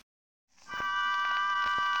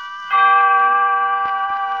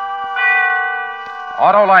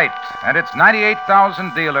Autolite and its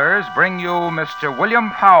 98,000 dealers bring you Mr. William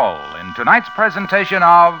Powell in tonight's presentation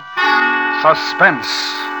of Suspense.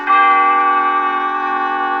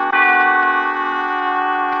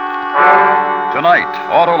 Tonight,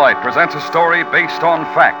 Autolite presents a story based on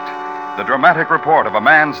fact. The dramatic report of a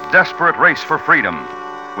man's desperate race for freedom,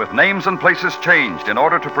 with names and places changed in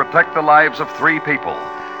order to protect the lives of 3 people.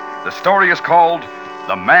 The story is called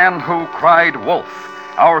The Man Who Cried Wolf.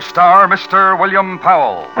 Our star, Mr. William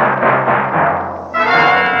Powell.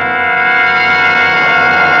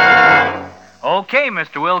 Okay,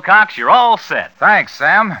 Mr. Wilcox, you're all set. Thanks,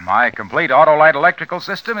 Sam. My complete Autolite electrical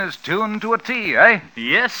system is tuned to a T, eh?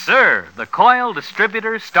 Yes, sir. The coil,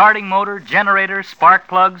 distributor, starting motor, generator, spark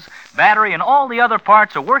plugs, battery, and all the other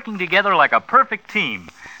parts are working together like a perfect team.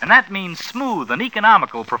 And that means smooth and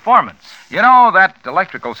economical performance. You know, that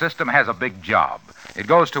electrical system has a big job. It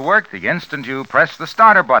goes to work the instant you press the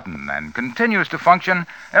starter button and continues to function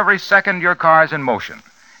every second your car's in motion.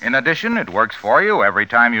 In addition, it works for you every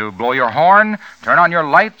time you blow your horn, turn on your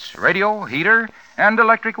lights, radio, heater, and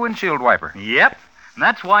electric windshield wiper. Yep. And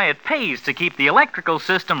that's why it pays to keep the electrical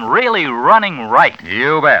system really running right.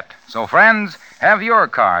 You bet. So, friends, have your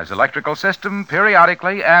car's electrical system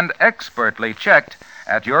periodically and expertly checked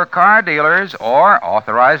at your car dealer's or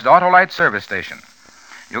authorized Autolite service station.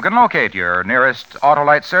 You can locate your nearest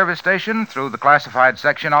Autolite service station through the classified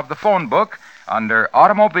section of the phone book under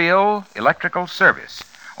Automobile Electrical Service,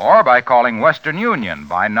 or by calling Western Union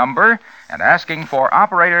by number and asking for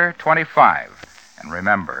Operator 25. And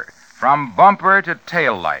remember, from bumper to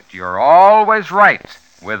tail light, you're always right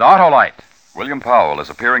with Autolite. William Powell is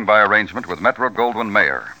appearing by arrangement with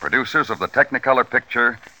Metro-Goldwyn-Mayer, producers of the Technicolor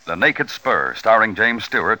picture The Naked Spur, starring James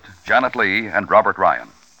Stewart, Janet Leigh, and Robert Ryan.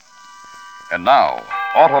 And now,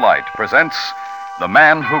 Autolite presents The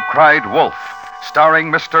Man Who Cried Wolf,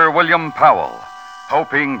 starring Mr. William Powell,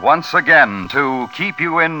 hoping once again to keep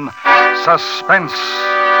you in suspense.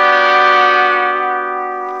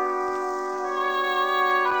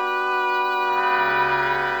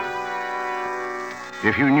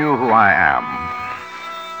 If you knew who I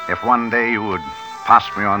am, if one day you would pass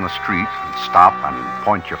me on the street and stop and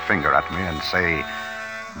point your finger at me and say,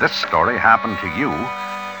 "This story happened to you,"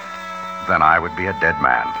 then I would be a dead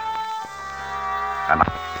man. And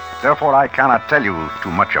therefore I cannot tell you too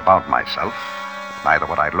much about myself, neither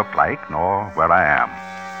what I look like nor where I am.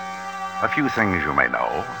 A few things you may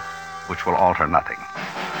know, which will alter nothing.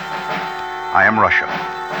 I am Russian.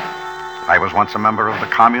 I was once a member of the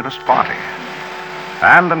Communist Party.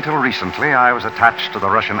 And until recently, I was attached to the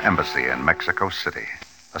Russian embassy in Mexico City,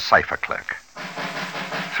 a cipher clerk.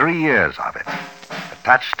 3 years of it,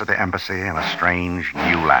 attached to the embassy in a strange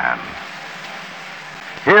new land.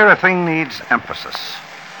 Here, a thing needs emphasis.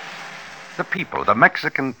 The people, the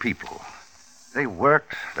Mexican people, they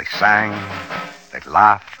worked, they sang, they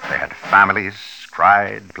laughed, they had families,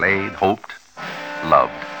 cried, played, hoped,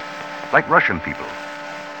 loved, like Russian people,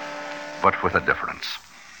 but with a difference.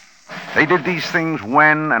 They did these things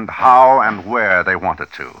when and how and where they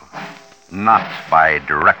wanted to, not by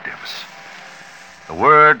directives. The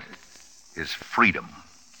word is freedom.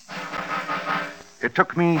 It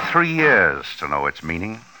took me 3 years to know its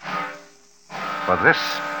meaning. For this,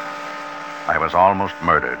 I was almost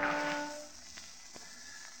murdered.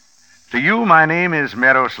 To you, my name is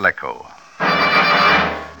Meros Leko.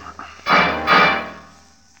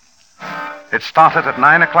 It started at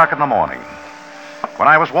 9 o'clock in the morning, when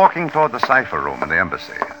I was walking toward the cipher room in the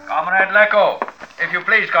embassy. Comrade Lecco, if you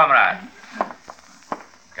please, comrade.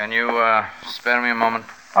 Can you spare me a moment?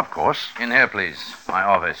 Of course. In here, please. My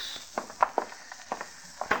office.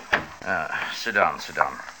 Sit down.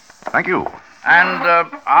 Thank you. And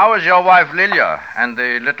how is your wife, Lilia? And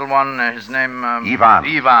the little one, his name... Ivan.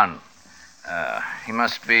 Ivan. He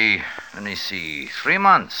must be, let me see, 3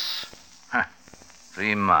 months.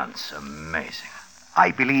 3 months. Amazing.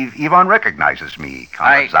 I believe Ivan recognizes me,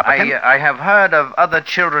 Comrade Zapakin. I have heard of other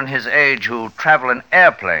children his age who travel in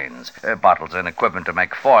airplanes. Bottles and equipment to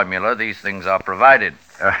make formula. These things are provided.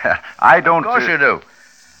 I don't... Of course you do.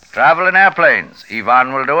 Travel in airplanes.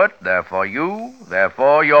 Ivan will do it. Therefore you.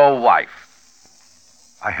 Therefore your wife.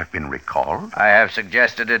 I have been recalled? I have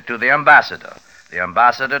suggested it to the ambassador. The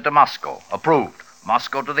ambassador to Moscow. Approved.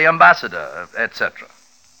 Moscow to the ambassador, etc.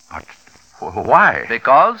 But why?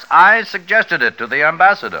 Because I suggested it to the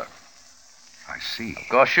ambassador. I see. Of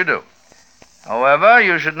course you do. However,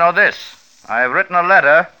 you should know this. I have written a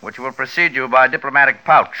letter which will precede you by diplomatic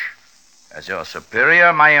pouch. As your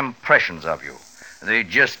superior, my impressions of you. The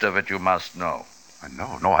gist of it you must know.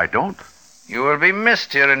 No, I don't. You will be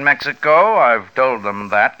missed here in Mexico. I've told them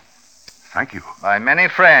that. Thank you. By many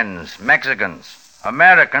friends, Mexicans.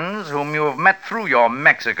 Americans whom you have met through your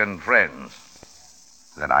Mexican friends.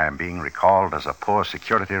 Then I am being recalled as a poor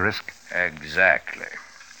security risk? Exactly.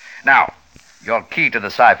 Now, your key to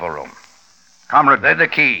the cipher room. Comrade... The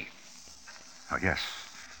key. Oh, yes.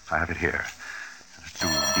 I have it here. To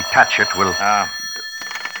detach it will...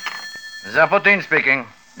 Zapotin speaking.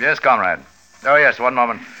 Yes, comrade. Oh, yes, one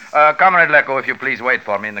moment. Comrade Lecco, if you please wait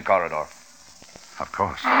for me in the corridor. Of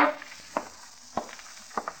course.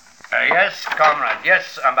 Yes, comrade.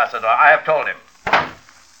 Yes, Ambassador. I have told him.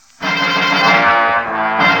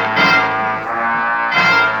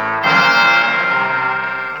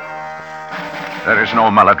 There is no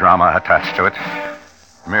melodrama attached to it.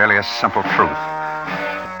 Merely a simple truth.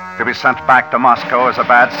 To be sent back to Moscow is a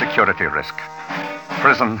bad security risk.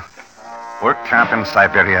 Prison, work camp in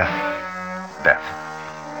Siberia, death.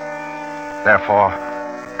 Therefore,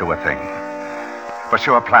 do a thing.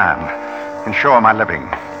 Pursue a plan. Ensure my living.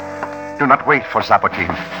 Do not wait for Zapotin.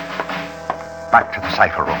 Back to the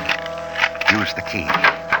cipher room. Use the key.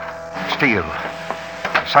 Steal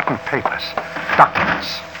certain papers,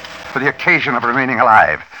 documents, for the occasion of remaining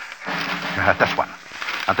alive. You had this one,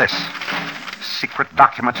 and this. Secret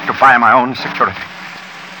documents to buy my own security.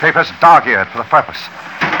 Papers dog-eared for the purpose.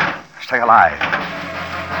 Stay alive.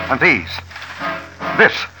 And these.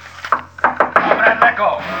 This. Comrade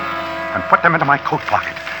Lecco. And put them into my coat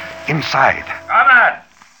pocket. Inside. Comrade.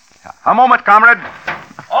 A moment, comrade.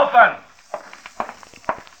 Open.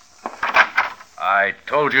 I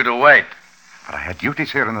told you to wait. But I had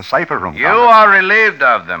duties here in the cipher room. You comrade. are relieved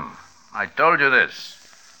of them. I told you this.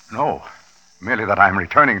 No. Merely that I'm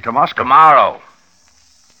returning to Moscow. Tomorrow.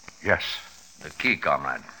 Yes, The key,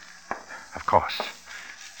 comrade. of course.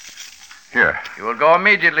 Here. You will go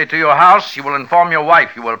immediately to your house. You will inform your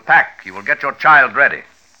wife. You will pack. You will get your child ready.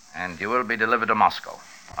 And you will be delivered to Moscow.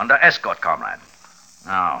 Under escort, comrade.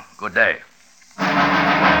 Now, good day.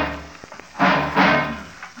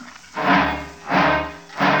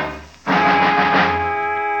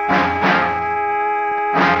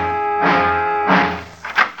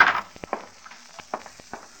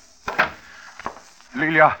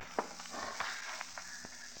 Lilia.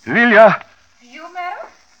 Lilia. You, Meadows?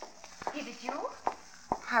 Is it you?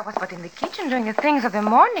 I was but in the kitchen doing the things of the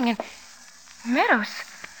morning and... Meadows.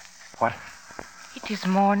 What? It is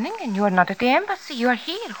morning and you are not at the embassy. You are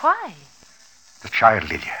here. Why? The child,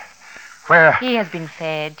 Lilia. Where? He has been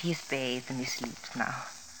fed, he is bathed, and he sleeps now.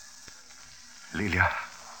 Lilia.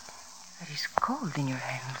 There is cold in your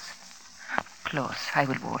hands. Close, I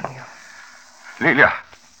will warm you. Lilia.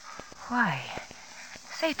 Why?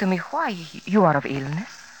 Say to me why you are of illness.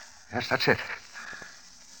 Yes, that's it.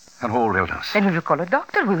 An old illness. Then we will call a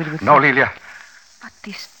doctor. We will... No, Lilia. But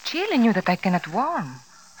this chill in you that I cannot warm.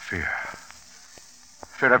 Fear.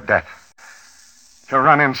 Fear of death. To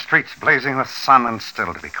run in streets blazing with sun and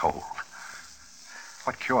still to be cold.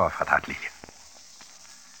 What cure for that, Lilia?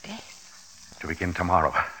 Death. To begin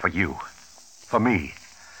tomorrow. For you. For me.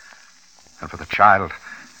 And for the child.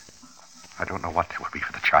 I don't know what there will be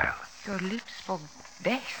for the child. Your lips spoke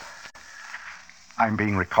death. I'm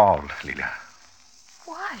being recalled, Lilia.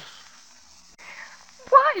 Why?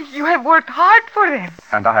 Why? You have worked hard for them.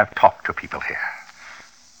 And I have talked to people here.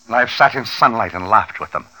 And I've sat in sunlight and laughed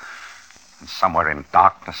with them. And somewhere in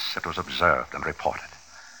darkness it was observed and reported.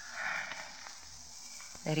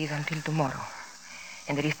 There is until tomorrow.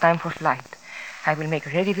 And there is time for flight. I will make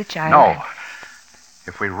ready the child. No.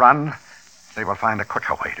 If we run, they will find a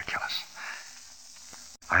quicker way to kill us.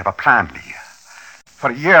 I have a plan, Lilia. For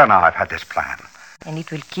a year now I've had this plan. And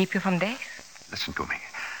it will keep you from death? Listen to me.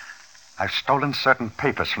 I've stolen certain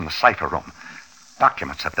papers from the cipher room.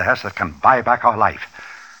 Documents of theirs that can buy back our life.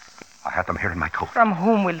 I had them here in my coat. From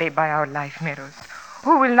whom will they buy our life, Meadows?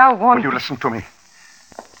 Who will now want... Will you listen to me?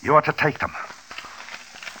 You are to take them.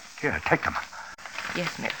 Here, take them.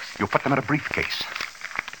 Yes, Meadows. You put them in a briefcase.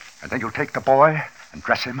 And then you'll take the boy and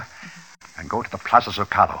dress him and go to the Plaza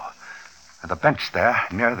Zucalo. And the bench there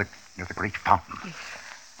near the great fountain. Yes.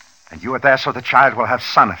 And you are there so the child will have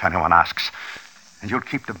sun if anyone asks. And you'll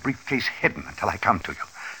keep the briefcase hidden until I come to you.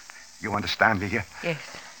 You understand, Lilia? Yes.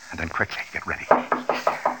 And then quickly, get ready.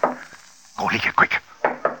 Go, Lilia, quick.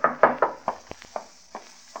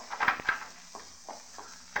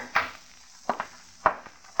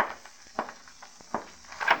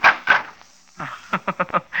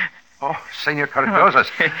 Oh, Senor Carrozas.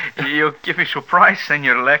 You give me surprise,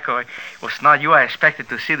 Senor Lecco. It was not you I expected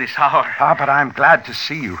to see this hour. But I'm glad to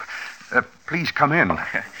see you. Please come in.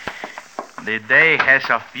 The day has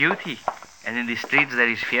of beauty, and in the streets there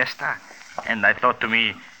is fiesta. And I thought to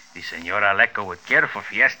me, The Senora Lecco would care for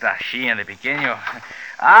fiesta, she and the pequeño.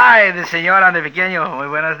 Ay, the Senora and the pequeño. Muy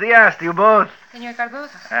buenos dias to you both. Senor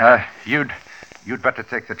Cardoso. You'd better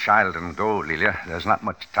take the child and go, Lilia. There's not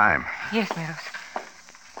much time. Yes, Meadows.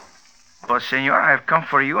 But, Senor, I've come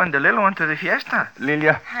for you and the little one to the fiesta.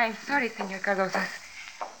 Lilia? I'm sorry, Senor Cardoso.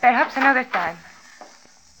 Perhaps another time.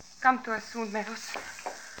 Come to us soon, Meadows.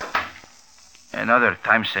 Another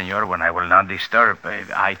time, Senor, when I will not disturb.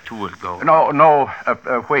 I, too, will go. No,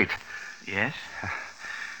 wait. Yes?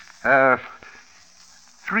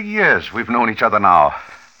 3 years we've known each other now.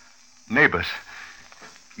 Neighbors.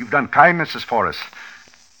 You've done kindnesses for us.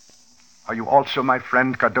 Are you also my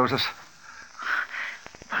friend, Cardoso?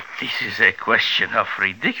 But this is a question of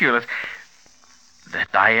ridiculous.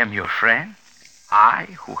 That I am your friend? I,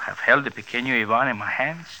 who have held the pequeño Ivan in my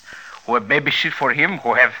hands? Who have babysat for him?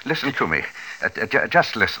 Who have... Listen to me.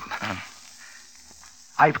 Just listen.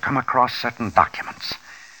 I've come across certain documents.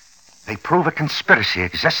 They prove a conspiracy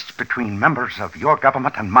exists between members of your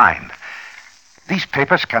government and mine. These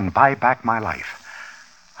papers can buy back my life.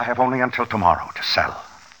 I have only until tomorrow to sell.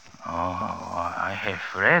 Oh, I have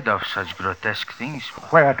read of such grotesque things.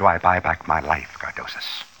 Where do I buy back my life, Cardoso?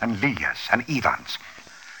 And Lilia's and Ivan's?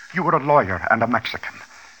 You were a lawyer and a Mexican.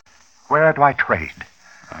 Where do I trade?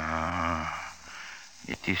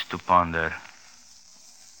 It is to ponder.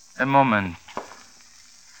 A moment.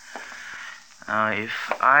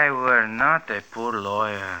 If I were not a poor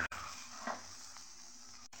lawyer,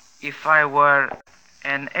 if I were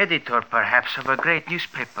an editor, perhaps, of a great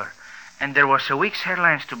newspaper, and there was a week's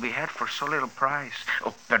headlines to be had for so little price.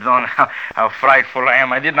 Oh, pardon, how frightful I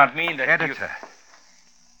am. I did not mean that. Editor.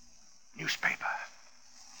 Newspaper.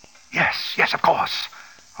 Yes, of course.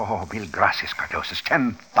 Oh, mil gracias, Cardoso.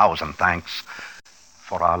 10,000 thanks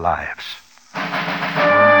for our lives.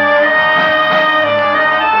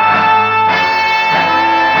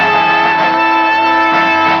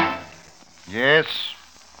 Yes?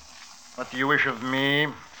 What do you wish of me?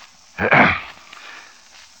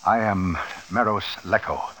 I am Meros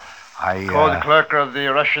Lecco. Call the clerk of the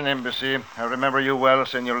Russian embassy. I remember you well,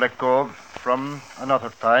 Senor Lecco, from another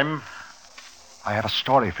time. I have a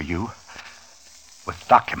story for you with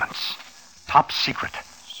documents. Top secret.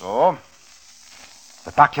 So?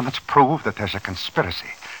 The documents prove that there's a conspiracy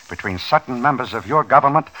between certain members of your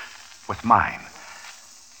government with mine.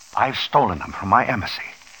 I've stolen them from my embassy.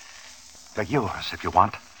 They're yours if you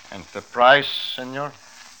want. And the price, senor?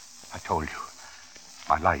 I told you.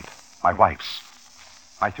 My life, my wife's,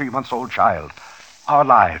 my 3-month-old child, our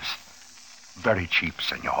lives. Very cheap,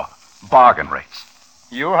 senor. Bargain rates.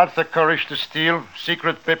 You had the courage to steal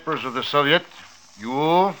secret papers of the Soviet. You,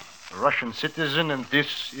 a Russian citizen, and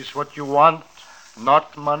this is what you want?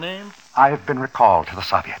 Not money? I've been recalled to the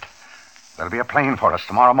Soviet. There'll be a plane for us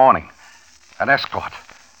tomorrow morning. An escort.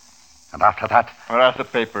 And after that... Where are the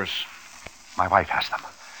papers? My wife has them.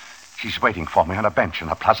 She's waiting for me on a bench in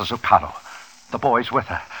the Plaza Zucaro. The boy's with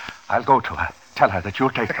her. I'll go to her. Tell her that you'll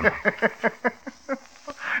take them.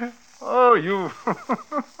 Oh, you...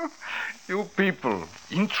 you people.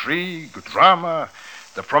 Intrigue, drama,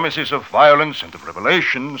 the promises of violence and of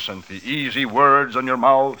revelations and the easy words on your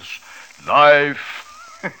mouths. Life,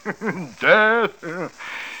 death.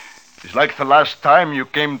 It's like the last time you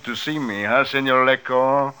came to see me, huh, Senor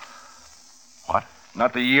Lecco? What?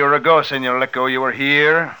 Not a year ago, Senor Lecco, you were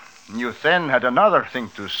here. You then had another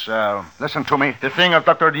thing to sell. Listen to me. The thing of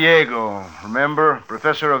Dr. Diego. Remember?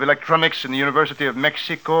 Professor of electronics in the University of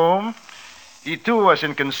Mexico. He, too, was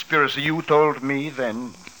in conspiracy. You told me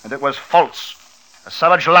then. And it was false. A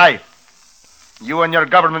savage lie. You and your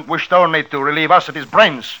government wished only to relieve us of his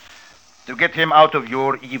brains. To get him out of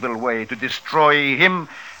your evil way. To destroy him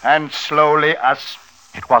and slowly us.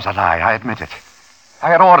 It was a lie, I admit it.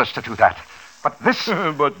 I had orders to do that. But this...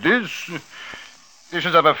 But this... This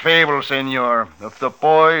is of a fable, senor, of the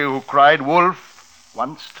boy who cried wolf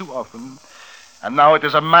once too often. And now it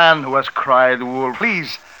is a man who has cried wolf.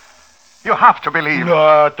 Please, you have to believe.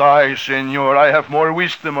 Not I, senor. I have more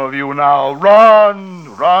wisdom of you now.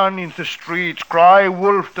 Run into the streets. Cry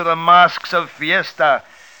wolf to the masks of fiesta.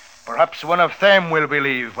 Perhaps one of them will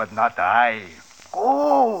believe, but not I.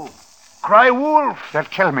 Go. Cry wolf. They'll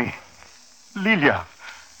kill me. Lilia,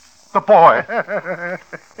 the boy.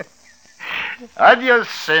 Adios,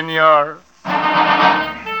 senor.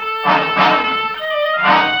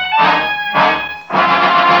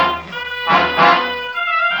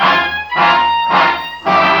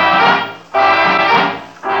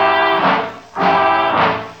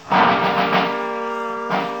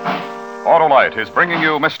 Autolite is bringing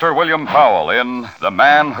you Mr. William Powell in The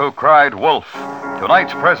Man Who Cried Wolf.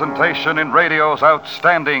 Tonight's presentation in radio's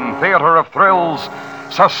outstanding theater of thrills,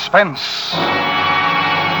 Suspense.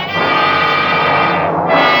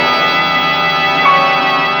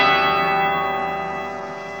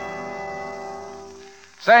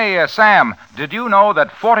 Say, Sam, did you know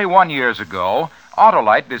that 41 years ago,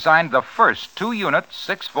 Autolite designed the first 2-unit,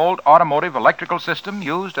 6-volt automotive electrical system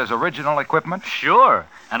used as original equipment? Sure.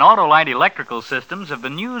 And Autolite electrical systems have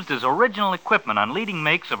been used as original equipment on leading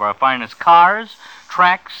makes of our finest cars,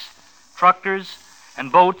 tracks, tractors,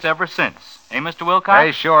 and boats ever since. Eh, Mr. Wilcox?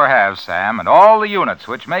 They sure have, Sam, and all the units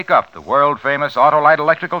which make up the world-famous Autolite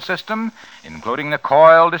electrical system, including the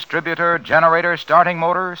coil, distributor, generator, starting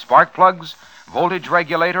motor, spark plugs, voltage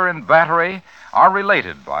regulator, and battery, are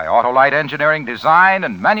related by Autolite engineering design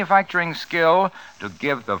and manufacturing skill to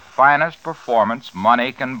give the finest performance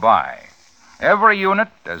money can buy. Every unit,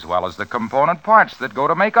 as well as the component parts that go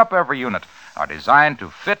to make up every unit, are designed to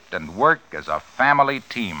fit and work as a family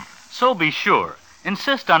team. So be sure.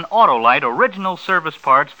 Insist on Autolite original service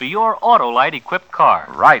parts for your Autolite-equipped car.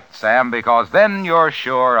 Right, Sam, because then you're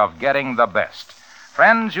sure of getting the best.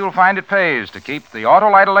 Friends, you'll find it pays to keep the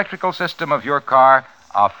Autolite electrical system of your car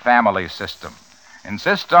a family system.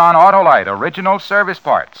 Insist on Autolite original service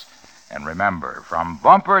parts. And remember, from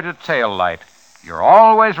bumper to tail light, you're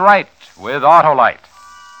always right with Autolite.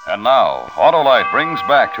 And now, Autolite brings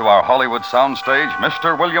back to our Hollywood soundstage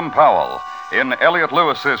Mr. William Powell in Elliot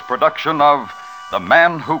Lewis's production of The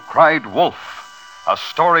Man Who Cried Wolf, a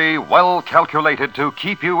story well calculated to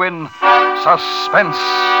keep you in suspense.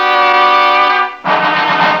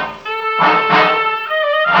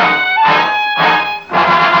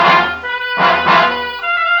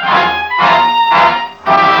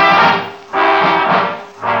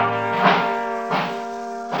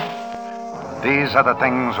 These are the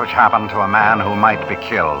things which happen to a man who might be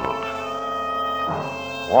killed.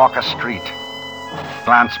 Walk a street.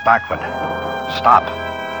 Glance backward. Stop.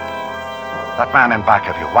 That man in back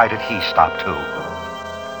of you, why did he stop too?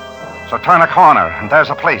 So turn a corner, and there's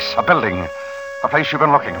a place, a building, a place you've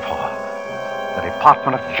been looking for. The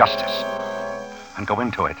Department of Justice. And go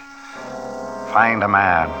into it. Find a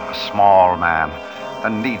man, a small man, a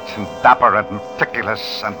neat and dapper and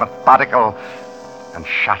meticulous and methodical and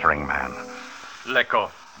shattering man. Lecco.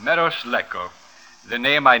 Meadows Lecco. The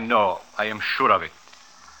name I know. I am sure of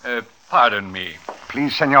it. Pardon me.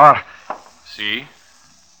 Please, senor. See?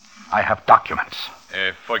 I have documents.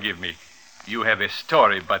 Forgive me. You have a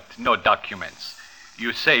story, but no documents.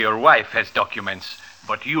 You say your wife has documents,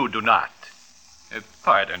 but you do not.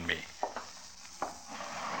 Pardon me.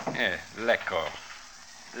 Lecco.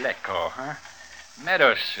 Lecco, huh?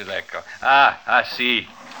 Meadows Lecco. I see.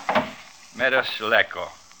 Meadows Lecco.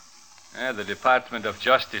 The Department of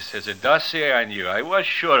Justice has a dossier on you. I was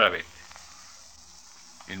sure of it.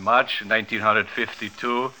 In March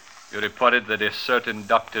 1952, you reported that a certain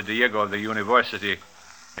Dr. Diego of the university,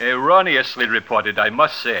 erroneously reported, I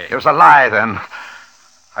must say. It was a lie then.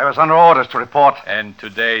 I was under orders to report. And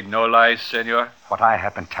today, no lies, senor? What I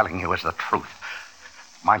have been telling you is the truth.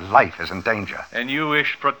 My life is in danger. And you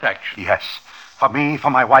wish protection? Yes. For me, for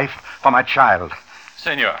my wife, for my child.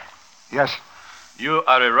 Senor. Yes? You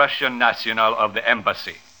are a Russian national of the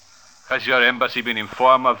embassy. Has your embassy been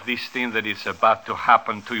informed of this thing that is about to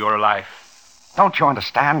happen to your life? Don't you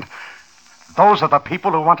understand? Those are the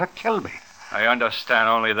people who want to kill me. I understand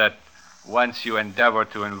only that once you endeavor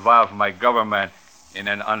to involve my government in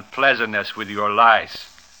an unpleasantness with your lies.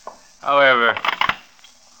 However,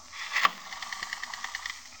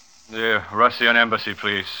 the Russian embassy,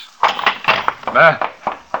 please.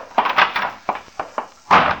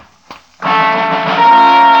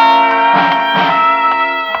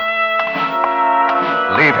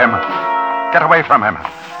 Leave him. Get away from him.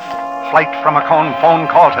 Flight from a phone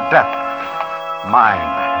call to death. Mine.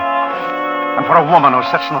 And for a woman who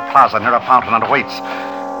sits in the plaza near a fountain and waits.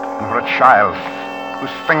 And for a child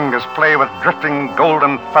whose fingers play with drifting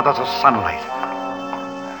golden feathers of sunlight.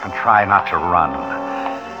 And try not to run.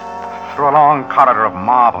 Through a long corridor of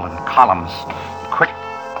marble and columns, quick,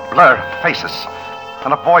 blurred faces,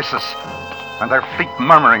 and of voices, and their fleet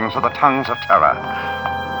murmurings of the tongues of terror.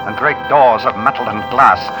 And great doors of metal and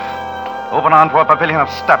glass open onto a pavilion of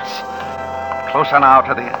steps, closer now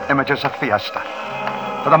to the images of fiesta,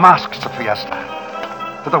 to the masks of fiesta,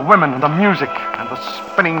 to the women and the music and the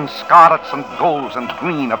spinning scarlets and golds and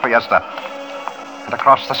green of fiesta. And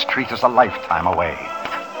across the street is a lifetime away.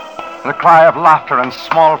 And a cry of laughter and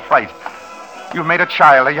small fright. You've made a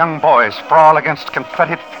child, a young boy, sprawl against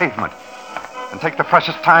confettied pavement, and take the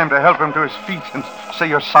precious time to help him to his feet and say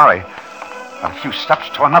you're sorry. And a few steps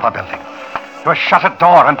to another building, to a shuttered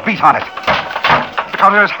door, and beat on it.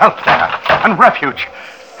 Because there's help there. and refuge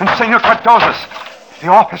in Senor Cardoza's. The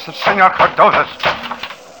office of Senor Cardoza's.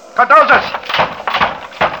 Cardoza's!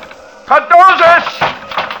 Cardoza's!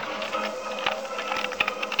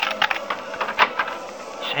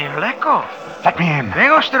 Senor Lecco. Let me in.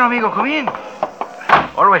 Venga usted, amigo. Come in.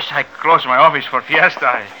 Always I close my office for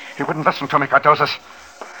fiesta. He wouldn't listen to me, Cardoza's.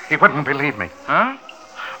 He wouldn't believe me. Huh?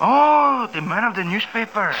 Oh, the man of the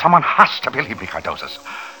newspaper. Someone has to believe me, Cardoza's.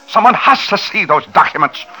 Someone has to see those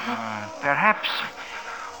documents. Perhaps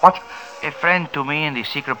What? a friend to me in the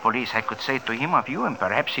secret police, I could say to him of you, and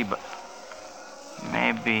perhaps he...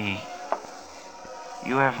 Maybe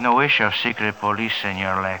you have no wish of secret police,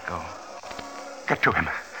 Senor Lecco. Get to him.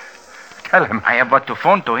 Tell him. I have but to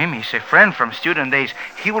phone to him. He's a friend from student days.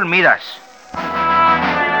 He will meet us.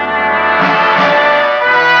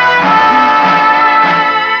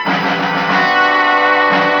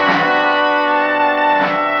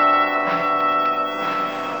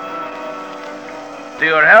 To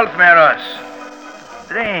your health, Meros.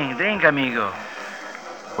 Drink, amigo.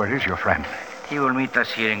 Where is your friend? He will meet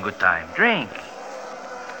us here in good time. Drink.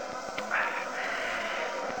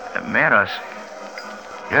 Meros,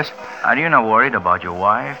 Yes? are you not worried about your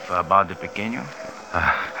wife, about the pequeño?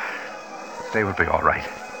 They will be all right.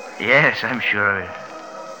 Yes, I'm sure of it.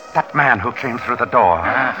 That man who came through the door.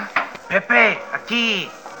 Pepe, aquí.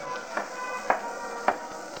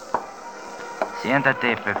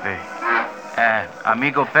 Siéntate, Pepe.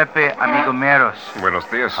 Amigo Pepe, amigo Meros. Buenos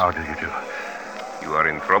dias. How do you do? You are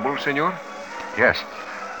in trouble, senor? Yes.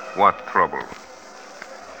 What trouble?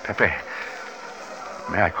 Pepe.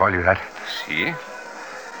 May I call you that? See?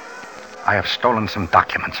 I have stolen some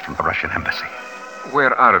documents from the Russian embassy.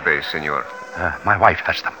 Where are they, senor? My wife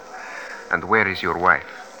has them. And where is your wife?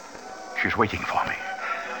 She's waiting for me.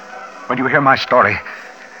 When you hear my story,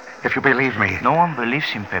 if you believe me, No one believes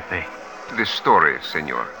him, Pepe. The story,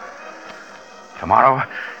 senor. tomorrow,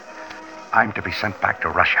 I'm to be sent back to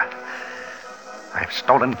Russia. I have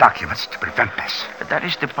stolen documents to prevent this. But that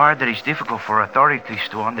is the part that is difficult for authorities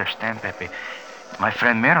to understand, Pepe. My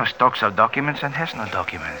friend Meros talks of documents and has no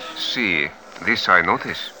documents. See, this I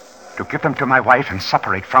notice. To give them to my wife and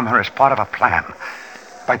separate from her is part of a plan.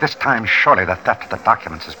 By this time, surely the theft of the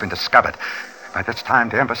documents has been discovered. By this time,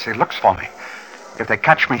 the embassy looks for me. If they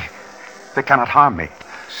catch me, they cannot harm me.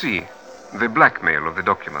 See, the blackmail of the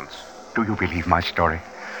documents. Do you believe my story?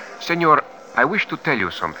 Senor, I wish to tell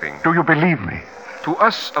you something. Do you believe me? To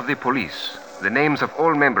us of the police, the names of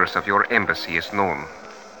all members of your embassy is known.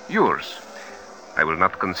 Yours. I will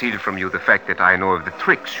not conceal from you the fact that I know of the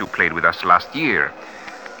tricks you played with us last year.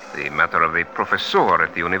 The matter of the professor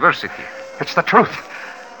at the university. It's the truth.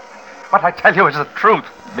 What I tell you is the truth.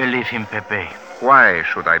 Believe him, Pepe. Why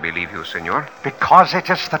should I believe you, senor? Because it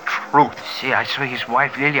is the truth. See, I saw his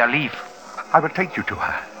wife, Lilia, leave. I will take you to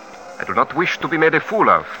her. I do not wish to be made a fool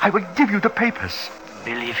of. I will give you the papers.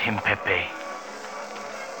 Believe him, Pepe.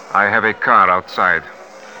 I have a car outside.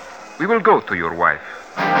 We will go to your wife.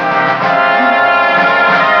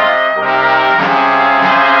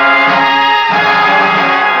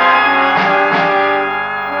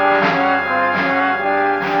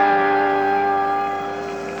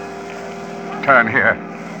 Turn here.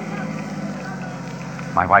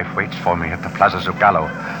 My wife waits for me at the Plaza Zugallo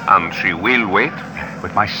And she will wait?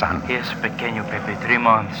 with my son. Yes, pequeño Pepe, 3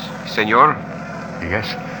 months. Senor, Yes?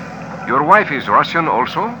 your wife is Russian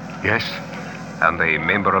also? Yes? And a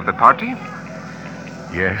member of the party?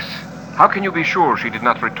 Yes? How can you be sure she did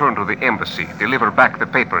not return to the embassy, deliver back the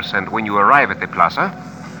papers, and when you arrive at the plaza,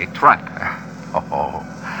 a trap? Oh,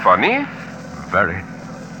 Funny? very.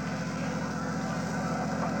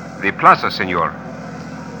 The plaza, senor.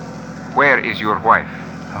 Where is your wife?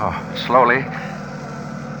 Oh, slowly.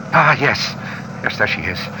 Ah, yes. Yes, there she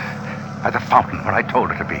is. By the fountain where I told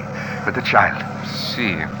her to be, with the child.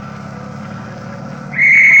 See.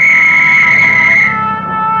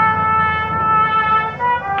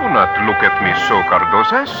 Do not look at me so,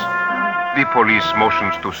 Cardosas. The police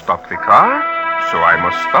motions to stop the car, so I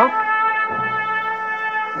must stop.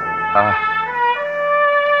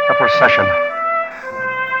 The procession.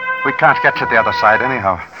 We can't get to the other side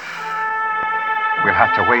anyhow. We'll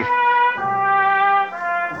have to wait.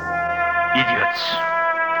 Idiots.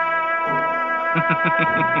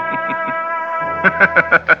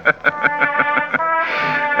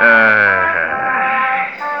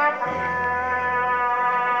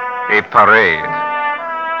 A parade.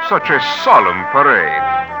 Such a solemn parade.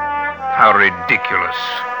 How ridiculous.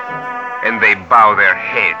 And they bow their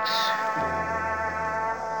heads.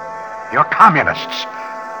 You're communists.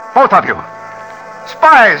 Both of you.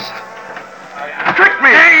 Spies. Tricked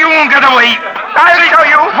me. You won't get away. I'll show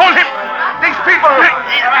you. Hold him. These people.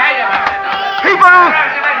 People,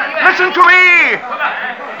 listen to me.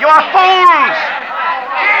 You are fools.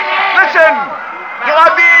 Listen. You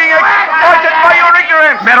are being exploited by your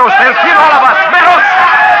ignorance. Meadows, they'll kill all of us. Meadows!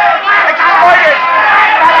 Exploited.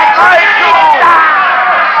 Lied to.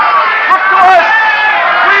 Look to us.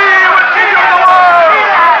 We will give you the world.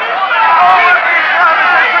 All these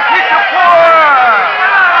promises to keep you poor.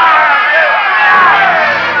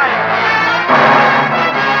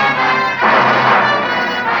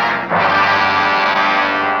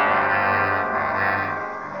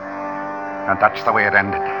 And that's the way it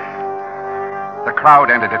ended. The crowd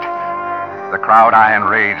ended it. The crowd I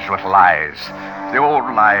enraged with lies. The old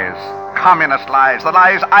lies. Communist lies. The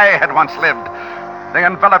lies I had once lived. They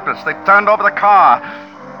enveloped us. They turned over the car.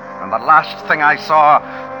 And the last thing I saw,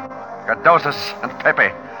 Cardosis and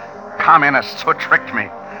Pepe, communists who tricked me.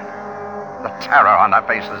 The terror on their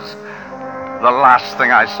faces. The last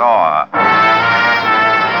thing I saw.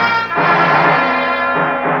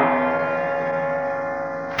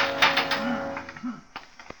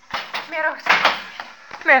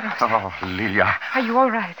 Meadows. Oh, Lilia. Are you all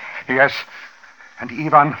right? Yes. And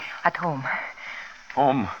Ivan? At home.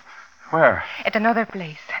 Home. Where? At another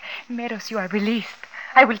place. Meadows, you are released.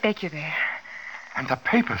 I will take you there. And the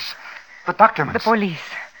papers. The documents. The police.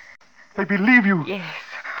 They believe you. Yes.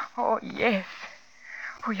 Oh, yes.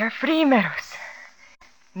 We are free, Meadows.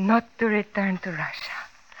 Not to return to Russia.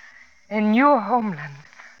 A new homeland.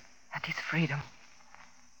 That is freedom.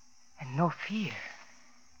 And no fear.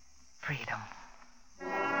 Freedom.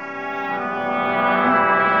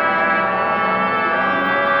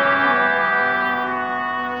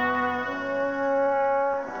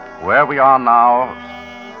 Where we are now,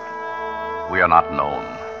 we are not known.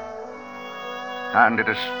 And it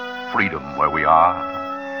is freedom where we are.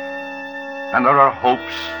 And there are hopes,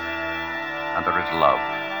 and there is love.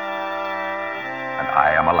 And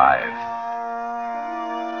I am alive.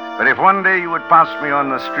 But if one day you would pass me on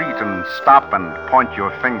the street and stop and point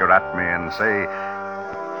your finger at me and say,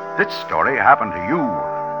 "This story happened to you,"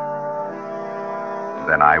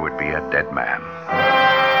 then I would be a dead man.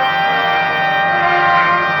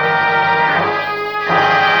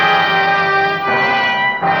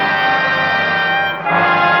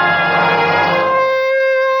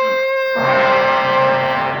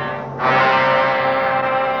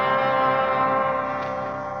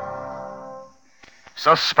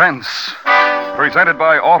 Suspense. Presented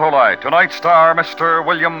by Autolite. Tonight's star, Mr.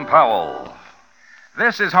 William Powell.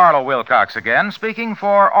 This is Harlow Wilcox again, speaking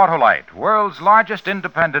for Autolite, world's largest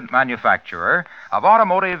independent manufacturer of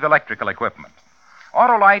automotive electrical equipment.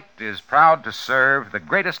 Autolite is proud to serve the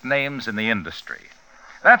greatest names in the industry.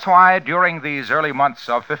 That's why during these early months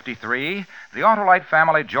of '53, the Autolite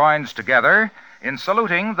family joins together in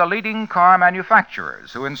saluting the leading car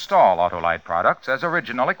manufacturers who install Autolite products as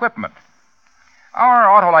original equipment. Our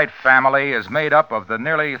Autolite family is made up of the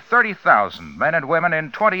nearly 30,000 men and women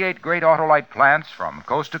in 28 great Autolite plants from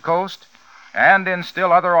coast to coast and in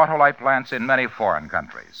still other Autolite plants in many foreign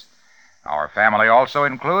countries. Our family also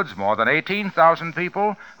includes more than 18,000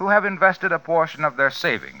 people who have invested a portion of their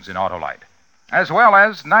savings in Autolite, as well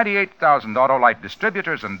as 98,000 Autolite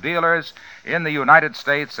distributors and dealers in the United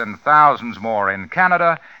States and thousands more in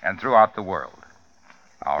Canada and throughout the world.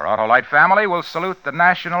 Our Autolite family will salute the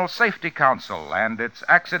National Safety Council and its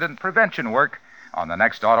accident prevention work on the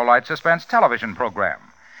next Autolite Suspense television program.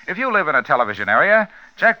 If you live in a television area,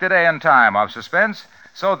 check the day and time of Suspense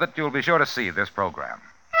so that you'll be sure to see this program.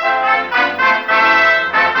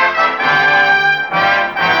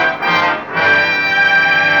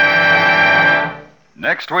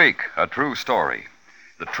 Next week, a true story.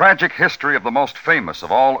 The tragic history of the most famous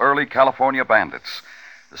of all early California bandits.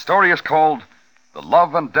 The story is called The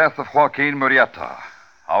Love and Death of Joaquin Murrieta.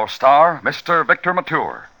 Our star, Mr. Victor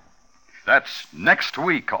Mature. That's next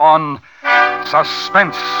week on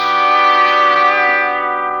Suspense.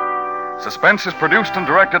 Suspense is produced and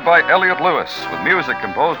directed by Elliot Lewis, with music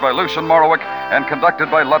composed by Lucian Morowick and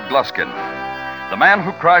conducted by Lud Gluskin. The Man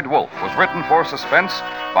Who Cried Wolf was written for Suspense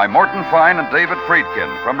by Morton Fine and David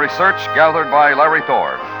Friedkin, from research gathered by Larry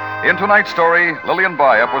Thor. In tonight's story, Lillian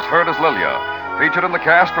Byup was heard as Lilia. Featured in the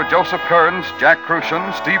cast were Joseph Kearns, Jack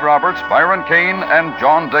Crucian, Steve Roberts, Byron Kane, and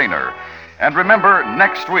John Daner. And remember,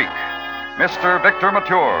 next week, Mr. Victor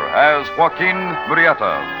Mature as Joaquin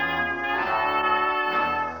Murrieta.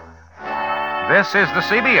 This is the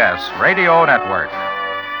CBS Radio Network.